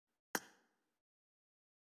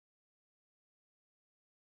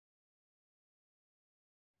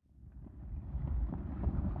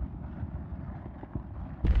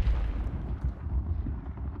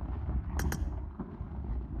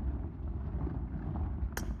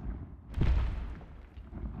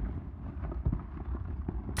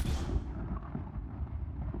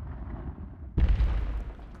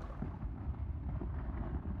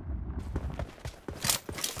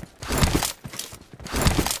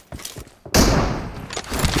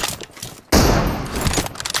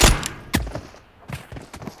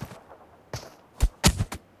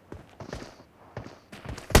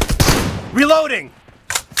Reloading!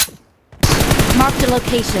 Mark the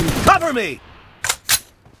location. Cover me!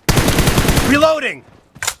 Reloading!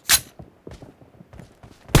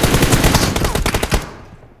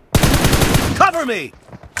 Cover me!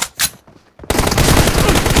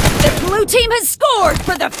 The blue team has scored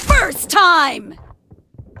for the first time!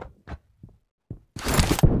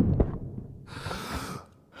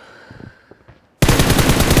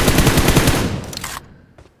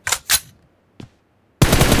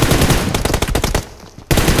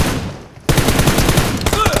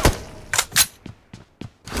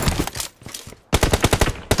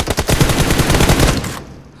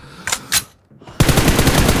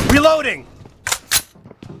 Reloading!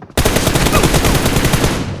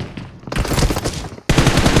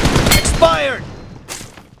 Expired!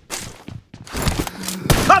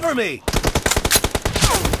 Cover me!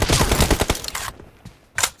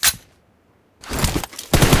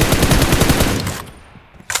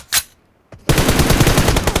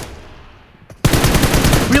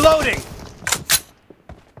 Reloading!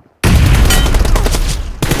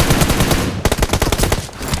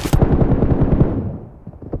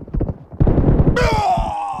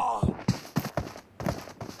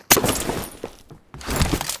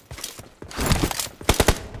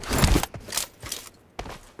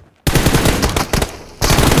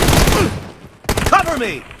 Cover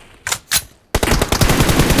me!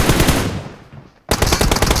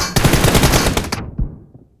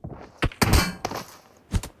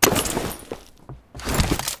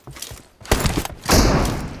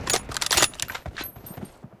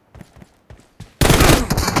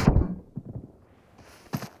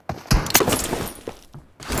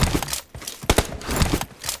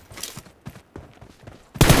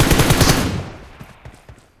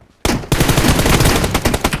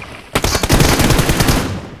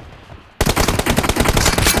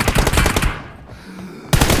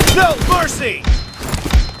 No mercy!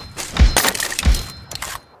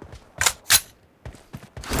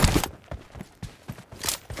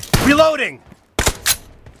 Reloading!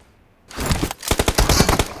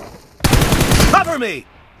 Cover me!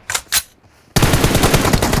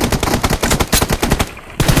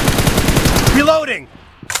 Reloading!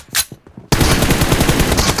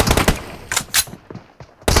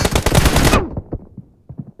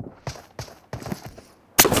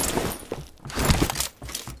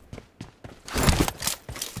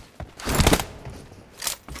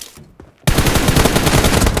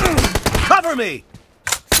 Cover me!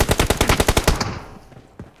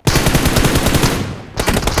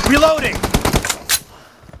 Reloading!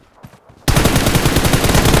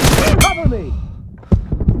 Cover me!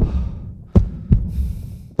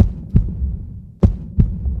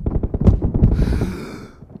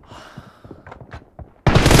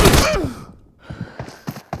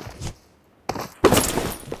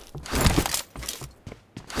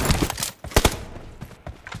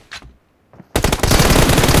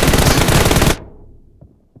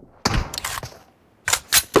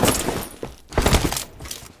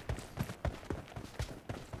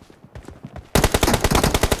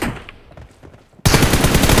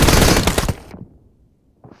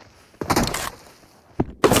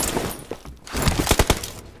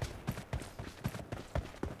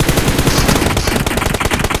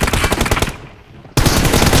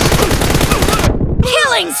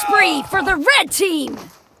 Killing spree for the red team!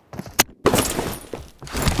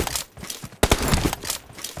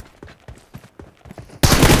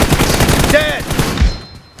 Dead!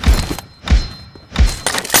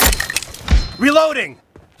 Reloading!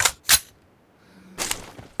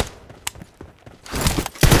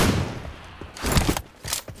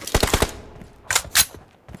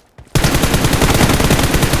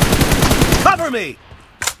 Cover me!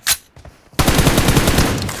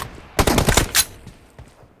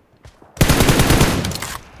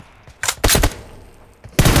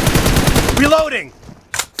 Reloading!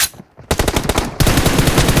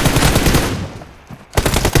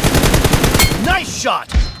 Nice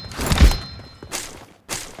shot!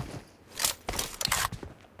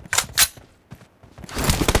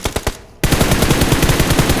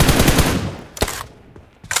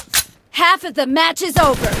 Half of the match is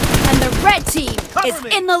over, and the red team is Cover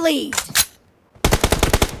me. in the lead.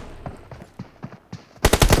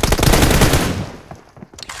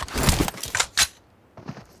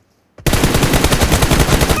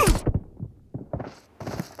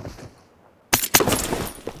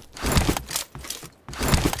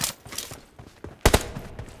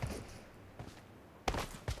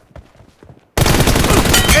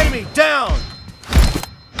 Enemy down!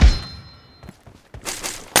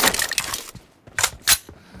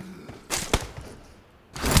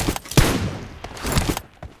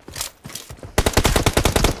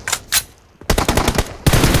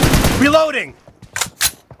 Reloading!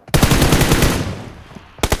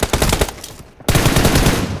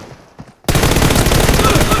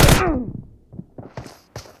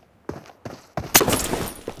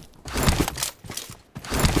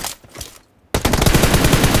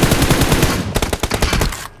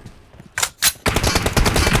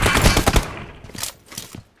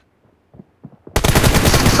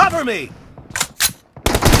 Cover me!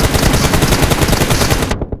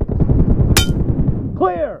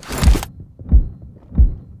 Clear!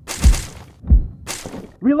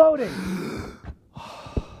 Reloading!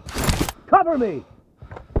 Cover me!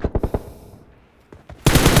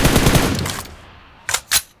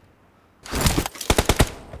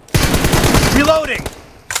 Reloading!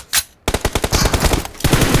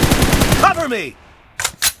 Cover me!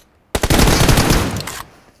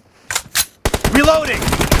 Reloading!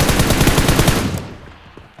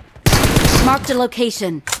 Marked a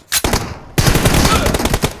location.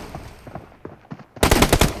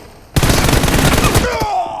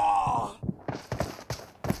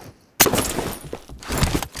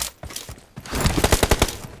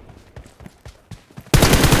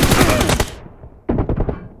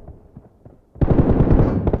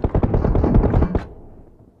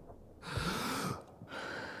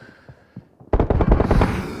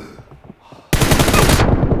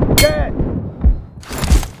 Dead!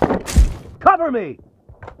 Cover me!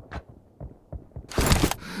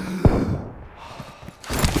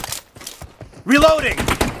 Reloading!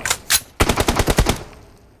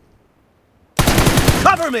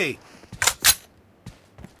 Cover me!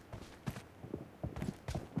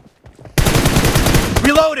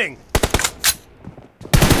 Reloading!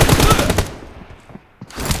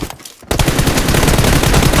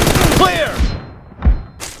 Clear!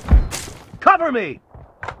 Cover me!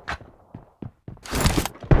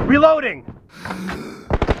 Reloading!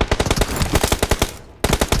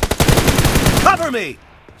 Cover me!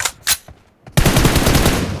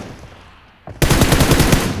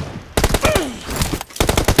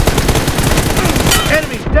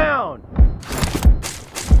 Enemy down!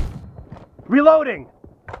 Reloading!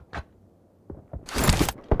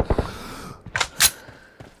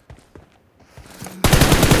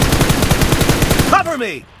 Cover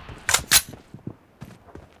me!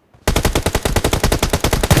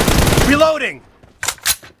 Reloading!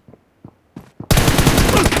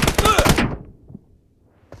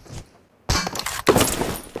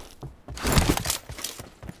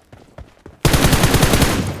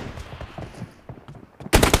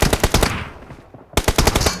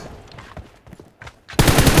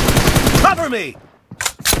 Cover me!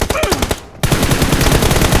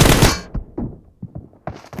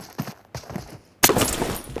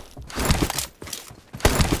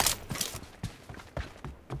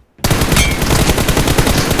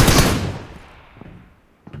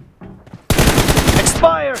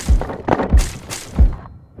 Expired!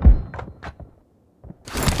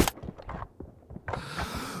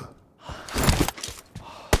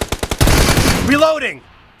 Reloading!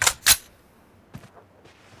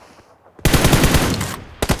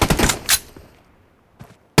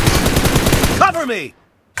 Cover me!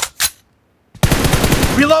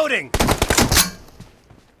 Reloading!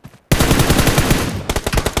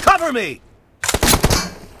 Cover me!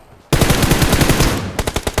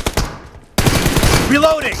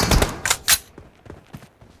 Reloading!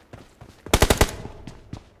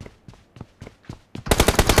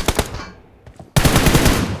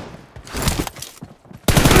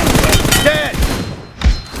 Dead!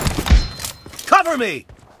 Cover me!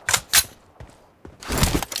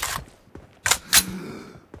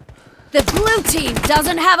 The blue team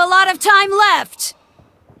doesn't have a lot of time left.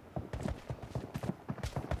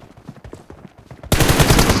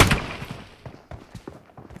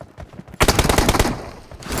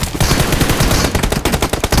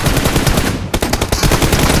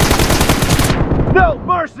 No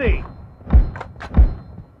mercy!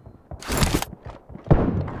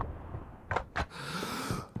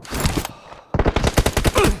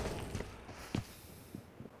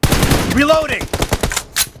 Reloading!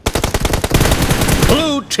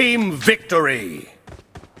 Blue team victory!